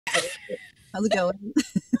How's it going?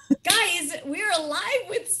 Guys, we're alive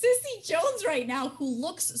with Cissy Jones right now, who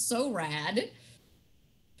looks so rad.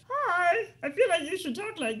 Hi, I feel like you should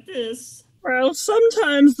talk like this. Well,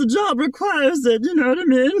 sometimes the job requires it, you know what I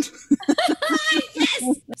mean? Yes!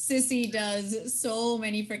 Cissy does so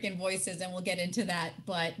many freaking voices, and we'll get into that.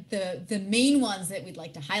 But the main ones that we'd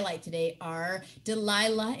like to highlight today are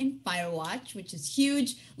Delilah in Firewatch, which is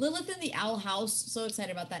huge. Lilith in the Owl House, so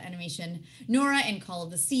excited about that animation. Nora in Call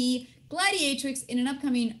of the Sea. Gladiatrix in an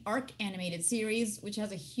upcoming ARC animated series, which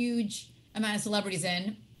has a huge amount of celebrities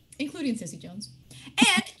in, including Cissy Jones.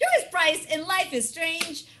 And Joyce Price in Life is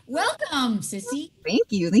Strange. Welcome, Cissy. Thank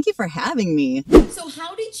you. Thank you for having me. So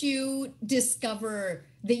how did you discover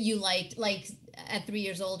that you liked, like at 3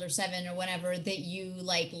 years old or 7 or whatever, that you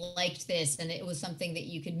liked this and it was something that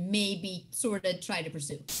you could maybe sort of try to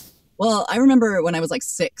pursue? Well, I remember when I was like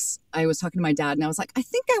 6, I was talking to my dad and I was like, I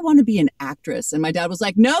think I want to be an actress. And my dad was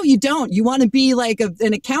like, no, you don't. You want to be like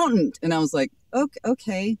an accountant. And I was like,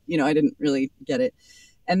 okay. You know, I didn't really get it.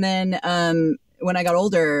 And then when I got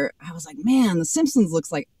older, I was like, man, The Simpsons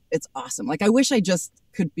looks like it's awesome. Like, I wish I just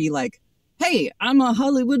could be like, hey, I'm a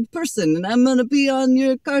Hollywood person and I'm going to be on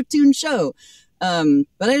your cartoon show. But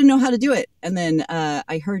I didn't know how to do it. And then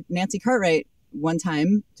I heard Nancy Cartwright one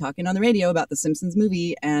time talking on the radio about the Simpsons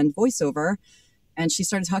movie and voiceover. And she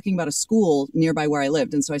started talking about a school nearby where I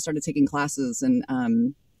lived. And so I started taking classes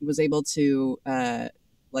and was able to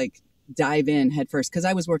dive in head first because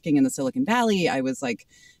I was working in the Silicon Valley. I was like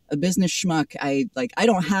a business schmuck. I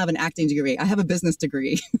don't have an acting degree. I have a business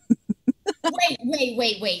degree.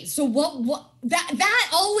 Wait. So what that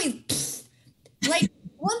always like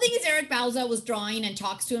one thing is Eric Bauza was drawing and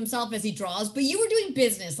talks to himself as he draws, but you were doing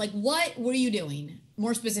business. Like, what were you doing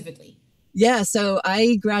more specifically? Yeah, so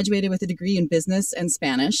I graduated with a degree in business and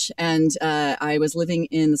Spanish, and I was living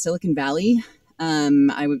in the Silicon Valley.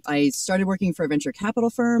 I started working for a venture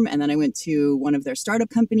capital firm, and then I went to one of their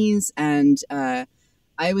startup companies, and I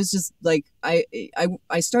was just like,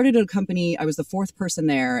 I started a company. I was the 4th person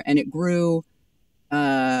there, and it grew.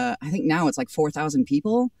 I think now it's like 4,000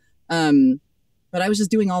 people. But I was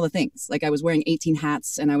just doing all the things. Like, I was wearing 18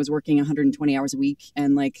 hats and I was working 120 hours a week.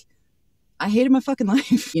 And like, I hated my fucking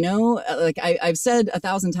life, you know? Like I've said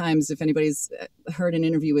 1,000 times, if anybody's heard an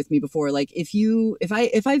interview with me before, like if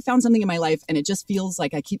I found something in my life and it just feels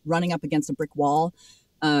like I keep running up against a brick wall,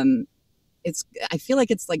 I feel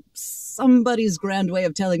like it's like somebody's grand way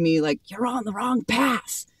of telling me like, you're on the wrong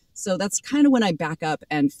path. So that's kind of when I back up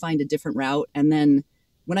and find a different route. And then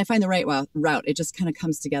when I find the right route, it just kind of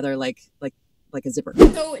comes together like a zipper.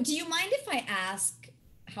 So do you mind if I ask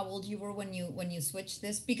how old you were when you switched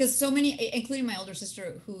this? Because so many, including my older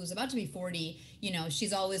sister who's about to be 40, you know,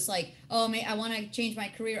 she's always like, oh, I want to change my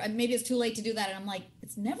career. Maybe it's too late to do that. And I'm like,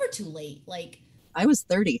 it's never too late. Like, I was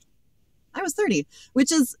 30,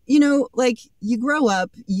 which is, you know, like you grow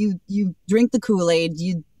up, you drink the Kool-Aid,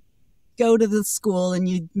 you go to the school and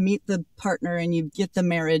you meet the partner and you get the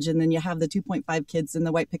marriage and then you have the 2.5 kids and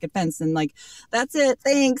the white picket fence and like, that's it.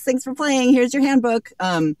 Thanks for playing. Here's your handbook.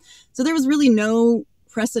 So there was really no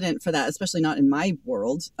precedent for that, especially not in my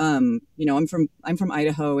world. You know, I'm from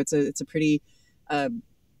Idaho. It's a pretty, you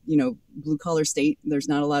know, blue collar state. There's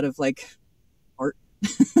not a lot of like art.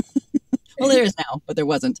 Well, there is now, but there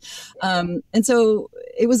wasn't. And so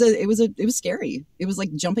it was scary. It was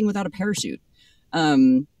like jumping without a parachute.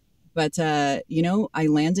 But, you know, I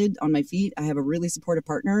landed on my feet. I have a really supportive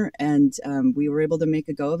partner and we were able to make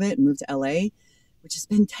a go of it and move to LA, which has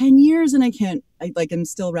been 10 years. And I'm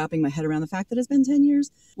still wrapping my head around the fact that it's been 10 years.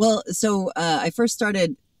 Well, so I first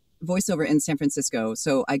started voiceover in San Francisco.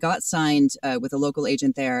 So I got signed with a local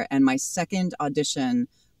agent there. And my second audition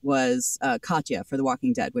was Katya for The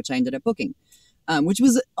Walking Dead, which I ended up booking. Which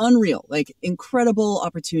was unreal, like incredible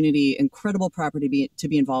opportunity, incredible property to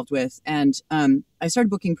be involved with. And I started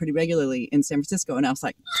booking pretty regularly in San Francisco. And I was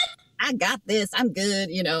like, I got this. I'm good.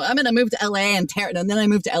 You know, I'm going to move to LA and tear it. And then I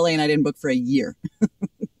moved to LA and I didn't book for a year.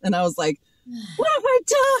 And I was like, what have I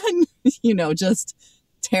done? You know, just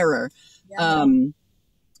terror. Yeah.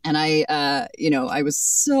 And I, you know, I was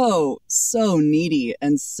so needy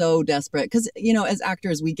and so desperate because, you know, as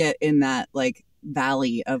actors, we get in that like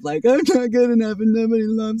valley of like, I'm not good enough and nobody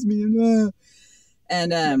loves me.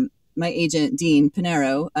 And my agent, Dean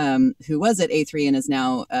Pinero, who was at A3 and is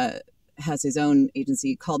now has his own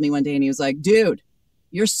agency, called me one day and he was like, dude,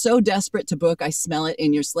 you're so desperate to book. I smell it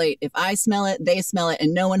in your slate. If I smell it, they smell it,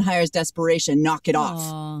 and no one hires desperation. Knock it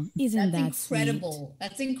off. Isn't that incredible? Sweet?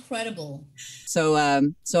 That's incredible. So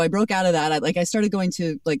I broke out of that. I started going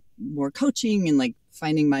to like more coaching and like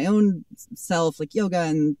finding my own self, like yoga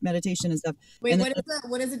and meditation and stuff. Wait, And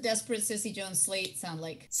what does a desperate Cissy Jones slate sound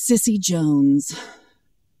like? Cissy Jones.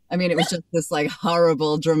 I mean, it was just this like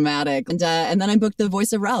horrible, dramatic. And then I booked the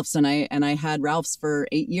voice of Ralph's, and I had Ralph's for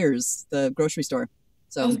 8 years, the grocery store.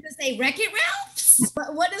 So I was gonna say Wreck-It Ralph's.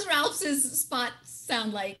 What does Ralph's spot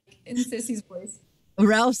sound like in Cissy's voice?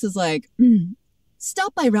 Ralph's is like,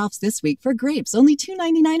 stop by Ralph's this week for grapes, only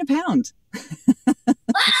 $2.99 a pound.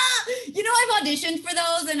 You know, I've auditioned for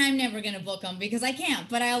those and I'm never going to book them because I can't,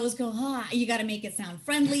 but I always go, you got to make it sound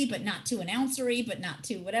friendly, but not too announcery, but not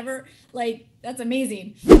too whatever. Like, that's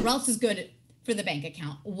amazing. Ralph's is good for the bank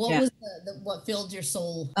account. What was what filled your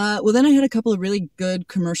soul? Well, then I had a couple of really good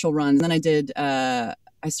commercial runs. Then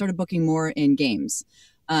I started booking more in games.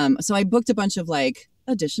 So I booked a bunch of like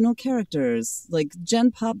additional characters, like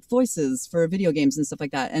gen pop voices for video games and stuff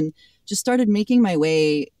like that. And just started making my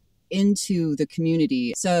way into the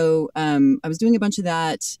community. So I was doing a bunch of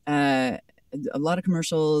that, a lot of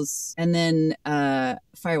commercials, and then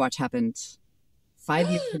Firewatch happened 5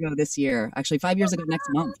 years ago this year. Actually, 5 years ago next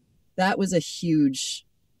month. That was a huge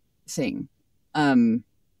thing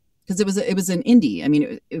because it was an indie. I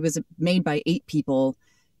mean, it was made by 8 people,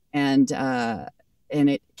 and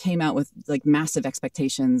it came out with like massive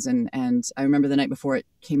expectations. And I remember the night before it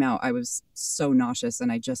came out, I was so nauseous, and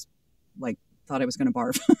I just like thought I was going to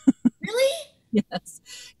barf. Really? Yes,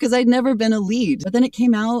 because I'd never been a lead. But then it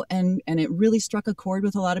came out, and it really struck a chord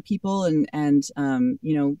with a lot of people, and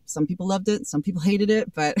you know, some people loved it, some people hated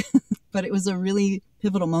it, but but it was a really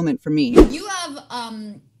pivotal moment for me. You have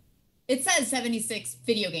it says 76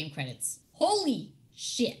 video game credits. Holy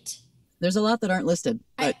shit. There's a lot that aren't listed,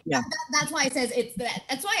 but yeah. That's why it says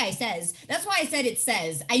that's why I said it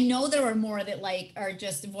says. I know there are more that like are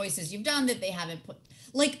just voices you've done that they haven't put.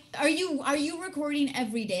 Like, are you recording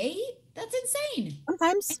every day? That's insane.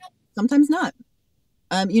 Sometimes not.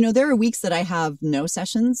 You know, there are weeks that I have no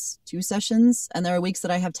sessions, 2 sessions, and there are weeks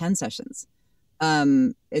that I have 10 sessions.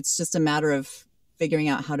 It's just a matter of figuring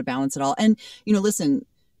out how to balance it all. And, you know, listen,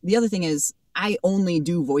 the other thing is I only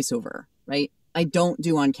do voiceover, right? I don't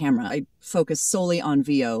do on camera. I focus solely on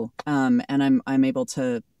VO, and I'm able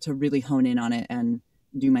to really hone in on it and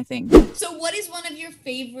do my thing. So what is one of your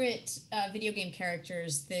favorite video game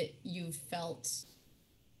characters that you felt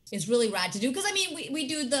is really rad to do? Because I mean, we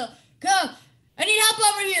do the go, I need help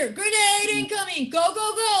over here, grenade incoming, go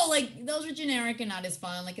go go. Like, those are generic and not as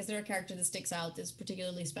fun. Like, is there a character that sticks out that's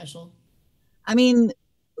particularly special? I mean,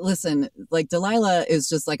 listen, like Delilah is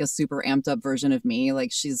just like a super amped up version of me.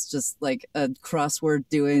 Like, she's just like a crossword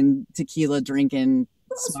doing, tequila drinking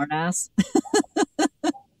smartass.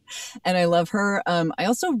 And I love her. I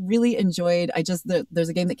also really enjoyed, there's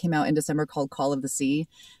a game that came out in December called Call of the Sea,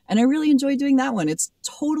 and I really enjoyed doing that one. It's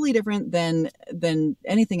totally different than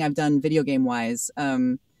anything I've done video game wise.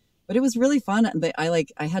 But it was really fun.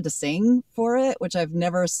 I had to sing for it, which I've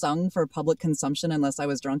never sung for public consumption unless I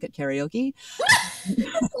was drunk at karaoke.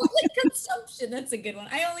 Public consumption, that's a good one.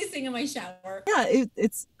 I only sing in my shower. Yeah,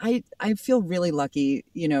 I feel really lucky,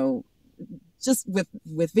 you know, just with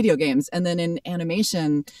video games. And then in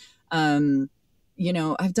animation, you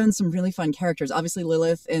know, I've done some really fun characters. Obviously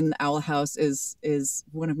Lilith in Owl House is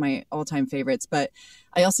one of my all-time favorites, but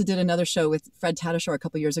I also did another show with Fred Tatasciore a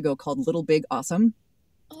couple years ago called Little Big Awesome.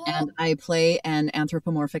 Oh. And I play an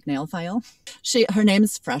anthropomorphic nail file. Her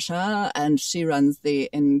name's Fresha, and she runs the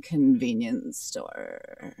inconvenience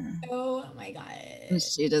store. Oh my God. And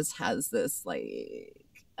she just has this like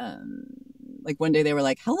one day they were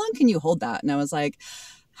like, how long can you hold that? And I was like,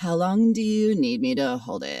 how long do you need me to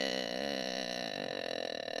hold it?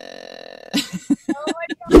 Oh my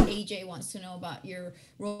God. AJ wants to know about your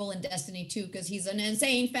role in Destiny 2 because he's an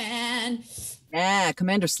insane fan. Yeah,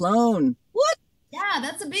 Commander Sloan. What? Yeah,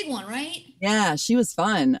 that's a big one, right? Yeah, she was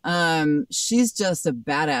fun. She's just a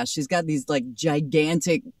badass. She's got these like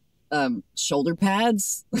gigantic shoulder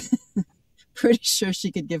pads. Pretty sure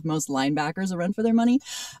she could give most linebackers a run for their money.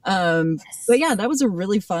 Yes. But yeah, that was a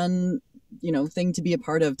really fun, you know, thing to be a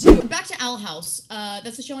part of too. Back to Owl House.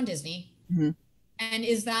 That's a show on Disney. Mm-hmm. And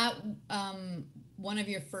is that one of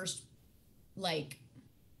your first, like,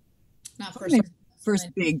 not first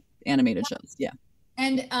big animated shows? Yeah.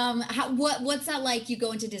 And what's that like? You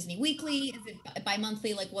go into Disney Weekly? Is it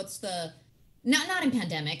bi-monthly? Like, what's the... Not in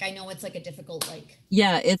pandemic. I know it's like a difficult like.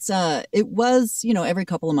 Yeah, it was, you know, every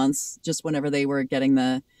couple of months, just whenever they were getting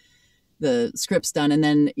the scripts done, and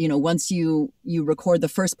then, you know, once you record the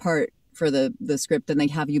first part for the script, then they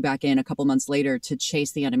have you back in a couple months later to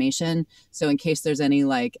chase the animation. So in case there's any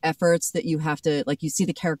like efforts that you have to, like, you see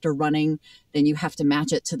the character running, then you have to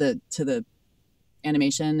match it to the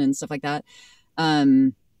animation and stuff like that.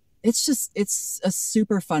 it's a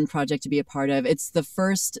super fun project to be a part of. It's the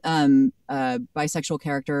first bisexual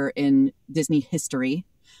character in Disney history.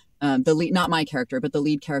 The lead, not my character, but the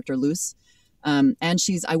lead character, Luce. And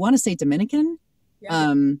she's, I want to say Dominican,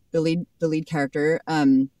 Yeah. the lead character,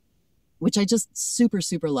 which I just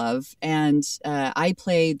super love. And I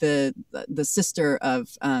play the sister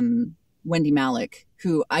of Wendy Malick,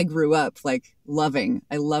 who I grew up like loving.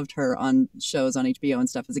 I loved her on shows on HBO and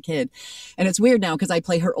stuff as a kid. And it's weird now because I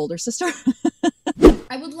play her older sister.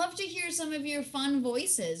 I would love to hear some of your fun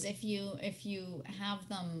voices if you have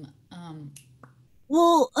them.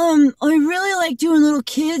 Well, I really like doing little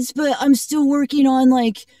kids, but I'm still working on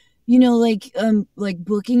like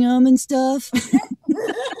booking them and stuff.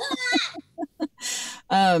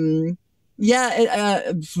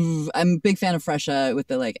 Yeah, I'm a big fan of Fresha with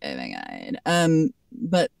the like, oh my God.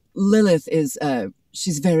 But Lilith is,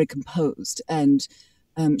 she's very composed, and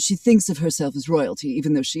she thinks of herself as royalty,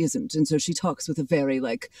 even though she isn't. And so she talks with a very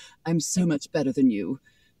like, I'm so much better than you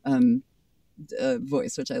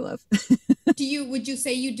voice, which I love. Would you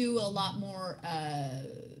say you do a lot more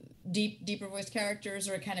deeper voice characters,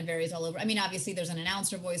 or it kind of varies all over? I mean, obviously there's an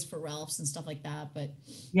announcer voice for Ralph's and stuff like that, but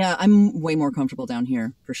yeah, I'm way more comfortable down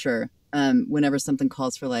here for sure. Whenever something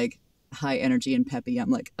calls for like high energy and peppy, I'm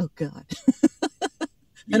like, oh God.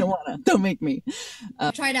 I don't wanna, don't make me.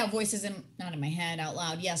 I've tried out voices not in my head, out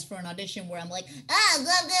loud, yes, for an audition where I'm like, I'm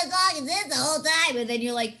talking this the whole time, and then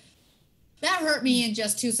you're like, that hurt me in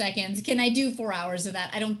just 2 seconds. Can I do 4 hours of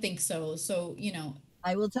that? I don't think so. So,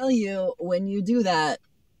 I will tell you, when you do that,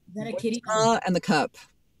 is that a kitty straw and the cup.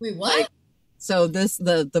 Wait, what? So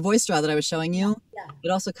the voice straw that I was showing you, yeah, it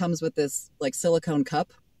also comes with this like silicone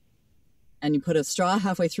cup, and you put a straw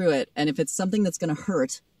halfway through it, and if it's something that's going to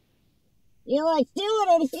hurt, you like do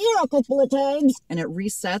it in here a couple of times, and it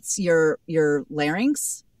resets your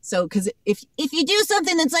larynx. So because if you do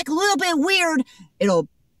something that's like a little bit weird, it'll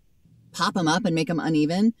pop them up and make them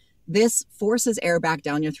uneven. This forces air back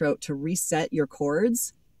down your throat to reset your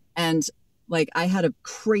cords. And like, I had a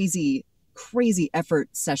crazy effort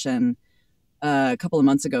session a couple of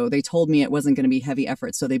months ago. They told me it wasn't going to be heavy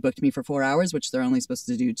effort, so they booked me for 4 hours, which they're only supposed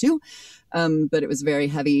to do 2. But it was very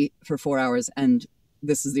heavy for 4 hours, and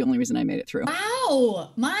this is the only reason I made it through. Wow,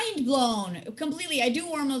 mind blown completely. I do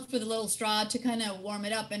warm up for the little straw to kind of warm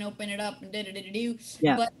it up and open it up and do.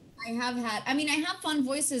 Yeah. But I have fun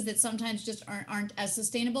voices that sometimes just aren't as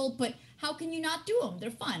sustainable, but how can you not do them?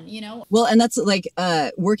 They're fun, Well, and that's like,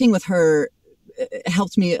 working with her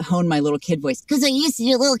helped me hone my little kid voice. Because I used to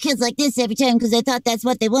do little kids like this every time because I thought that's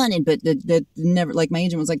what they wanted. But that never, like my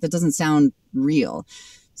agent was like, that doesn't sound real.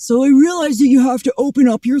 So I realized that you have to open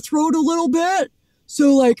up your throat a little bit.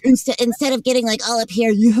 So like, instead of getting like all up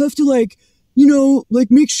here, you have to like, like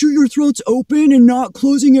make sure your throat's open and not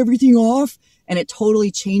closing everything off. And it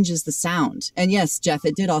totally changes the sound. And yes, Jeff,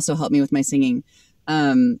 it did also help me with my singing.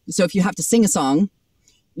 So if you have to sing a song,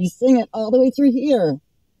 you sing it all the way through here.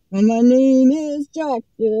 And my name is Jack,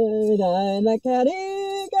 I'm a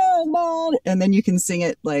catty girl. And then you can sing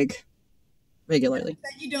it like regularly.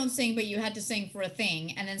 You don't sing, but you had to sing for a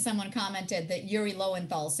thing. And then someone commented that Yuri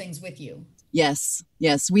Lowenthal sings with you. Yes.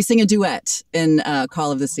 We sing a duet in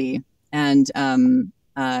Call of the Sea. And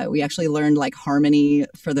we actually learned like harmony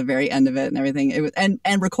for the very end of it and everything. It was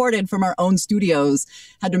and recorded from our own studios,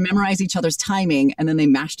 had to memorize each other's timing, and then they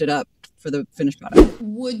mashed it up for the finished product.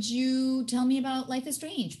 Would you tell me about Life is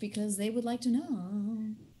Strange? Because they would like to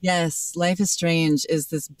know. Yes, Life is Strange is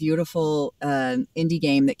this beautiful indie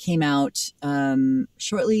game that came out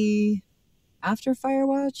shortly after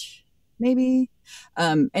Firewatch, maybe.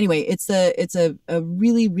 Anyway, it's a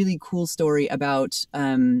really, really cool story about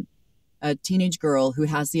a teenage girl who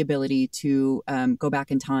has the ability to go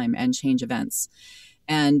back in time and change events.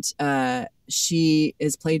 And she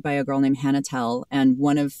is played by a girl named Hannah Tell, and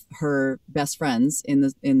one of her best friends in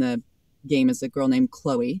the game is a girl named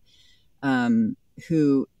Chloe,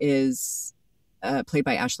 who is played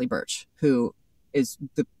by Ashley Birch, who is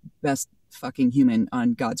the best fucking human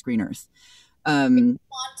on God's green earth. I want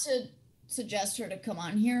to suggest her to come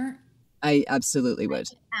on here. I absolutely would.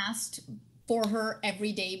 I asked for her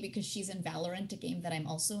every day because she's in Valorant, a game that I'm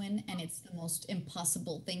also in, and it's the most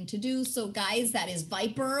impossible thing to do. So guys, that is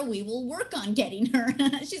Viper. We will work on getting her.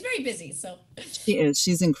 She's very busy, so she is.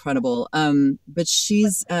 She's incredible. But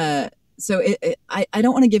she's so I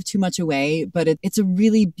don't want to give too much away, but it's a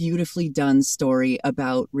really beautifully done story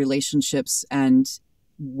about relationships and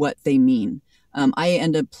what they mean.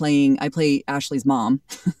 I play Ashley's mom,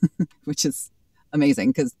 which is amazing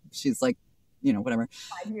because she's like, whatever.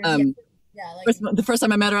 5 years. Yeah, like the first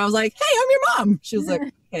time I met her, I was like, "Hey, I'm your mom." She was like,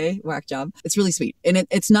 "Okay, whack job." It's really sweet, and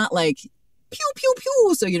it's not like pew, pew,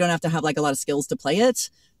 pew. So you don't have to have like a lot of skills to play it.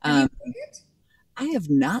 Have you played it? I have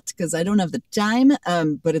not because I don't have the time,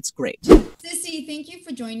 but it's great. Cissy, thank you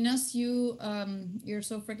for joining us. You're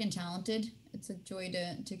so freaking talented. It's a joy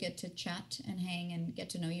to get to chat and hang and get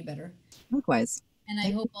to know you better. Likewise. And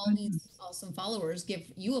I hope all these awesome followers give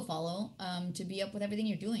you a follow to be up with everything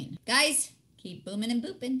you're doing. Guys, keep booming and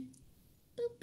booping.